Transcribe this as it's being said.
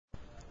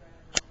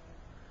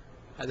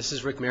This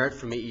is Rick Merritt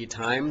from EE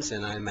Times,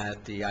 and I'm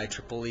at the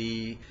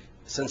IEEE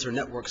Sensor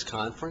Networks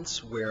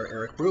Conference, where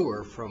Eric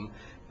Brewer from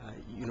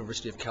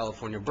University of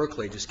California,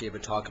 Berkeley just gave a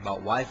talk about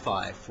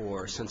Wi-Fi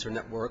for sensor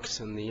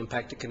networks and the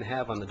impact it can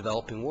have on the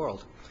developing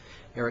world.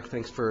 Eric,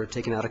 thanks for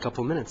taking out a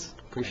couple minutes.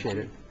 Appreciate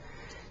it.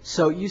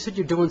 So you said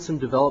you're doing some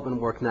development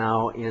work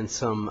now in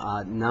some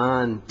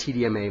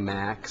non-TDMA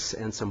Macs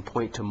and some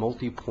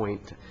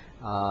point-to-multipoint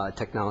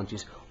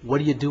technologies.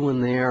 What are you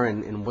doing there,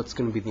 and what's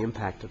going to be the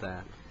impact of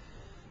that?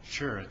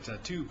 Sure. It's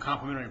two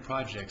complementary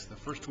projects. The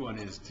first one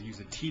is to use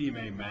a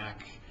TDMA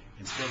Mac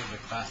instead of the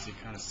classic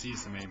kind of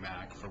CSMA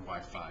Mac for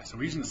Wi-Fi. So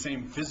we're using the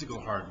same physical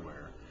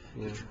hardware,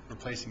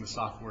 replacing the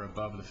software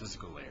above the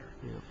physical layer.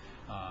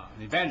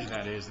 The advantage of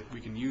that is that we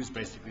can use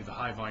basically the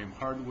high volume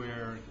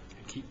hardware,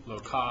 keep low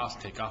cost,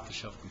 take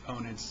off-the-shelf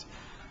components.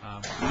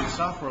 The new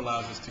software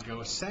allows us to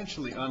go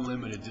essentially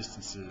unlimited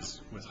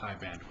distances with high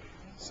bandwidth.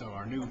 So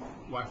our new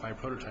Wi-Fi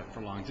prototype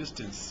for long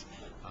distance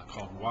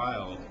called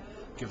Wild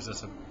gives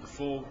us a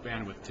full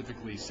bandwidth,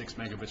 typically 6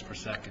 megabits per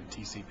second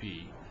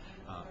TCP,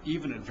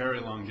 even at very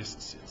long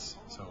distances.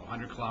 So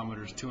 100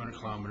 kilometers, 200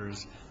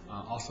 kilometers,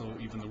 also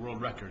even the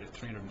world record at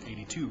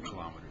 382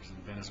 kilometers in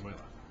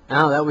Venezuela.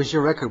 Oh, that was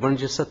your record. When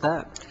did you set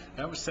that?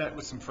 That was set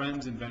with some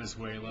friends in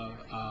Venezuela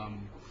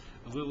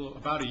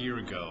about a year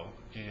ago,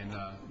 and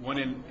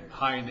one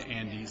high in the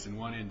Andes and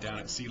one down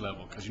at sea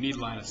level, because you need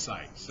line of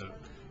sight. So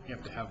you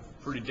have to have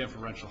pretty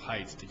differential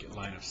heights to get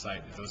line of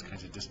sight at those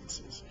kinds of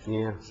distances.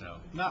 Yeah. So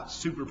not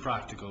super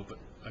practical, but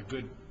a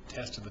good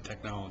test of the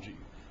technology.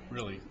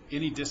 Really,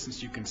 any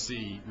distance you can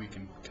see, we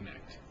can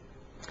connect.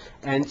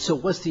 And so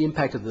what's the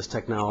impact of this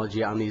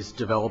technology on these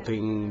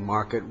developing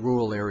market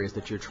rural areas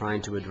that you're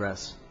trying to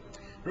address?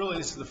 Really,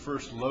 this is the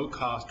first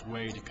low-cost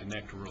way to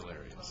connect rural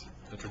areas.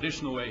 The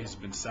traditional way has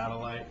been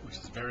satellite, which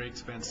is very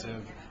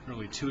expensive,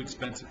 really too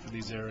expensive for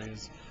these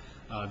areas.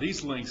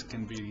 These links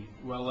can be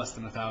well less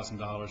than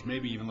 $1,000,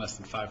 maybe even less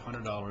than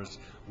 $500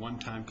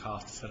 one-time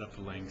cost to set up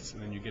the links,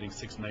 and then you're getting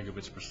 6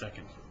 megabits per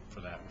second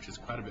for that, which is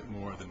quite a bit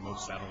more than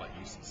most satellite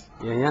uses.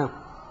 Yeah.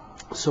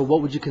 So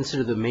what would you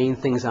consider the main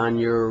things on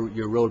your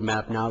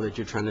roadmap now that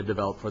you're trying to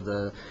develop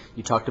for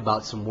you talked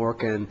about some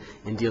work in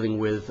dealing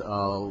with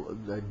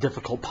the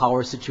difficult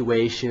power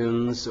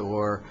situations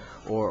or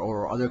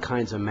other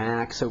kinds of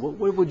Macs. So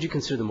what would you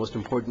consider the most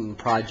important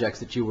projects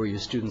that you or your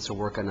students are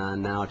working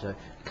on now to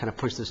kind of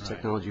push this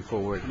technology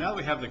forward? Now that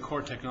we have the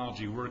core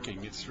technology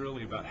working, it's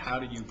really about how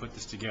do you put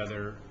this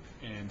together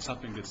in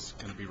something that's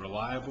going to be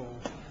reliable,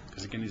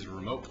 because again, these are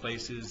remote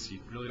places. You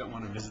really don't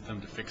want to visit them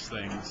to fix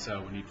things,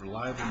 so we need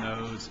reliable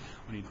nodes,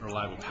 we need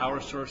reliable power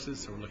sources,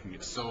 so we're looking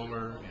at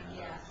solar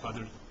and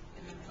other,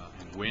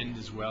 and wind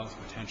as well as a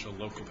potential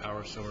local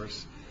power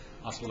source.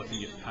 Also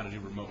looking at how to do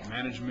remote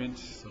management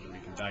so that we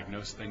can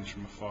diagnose things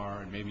from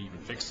afar and maybe even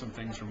fix some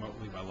things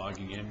remotely by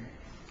logging in.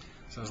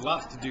 So there's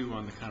lots to do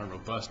on the kind of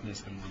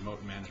robustness and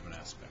remote management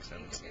aspects, I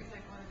would say.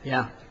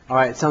 Yeah. All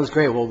right. Sounds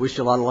great. Well, wish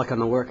you a lot of luck on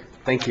the work.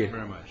 Thank you. Thank you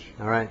very much.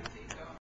 All right.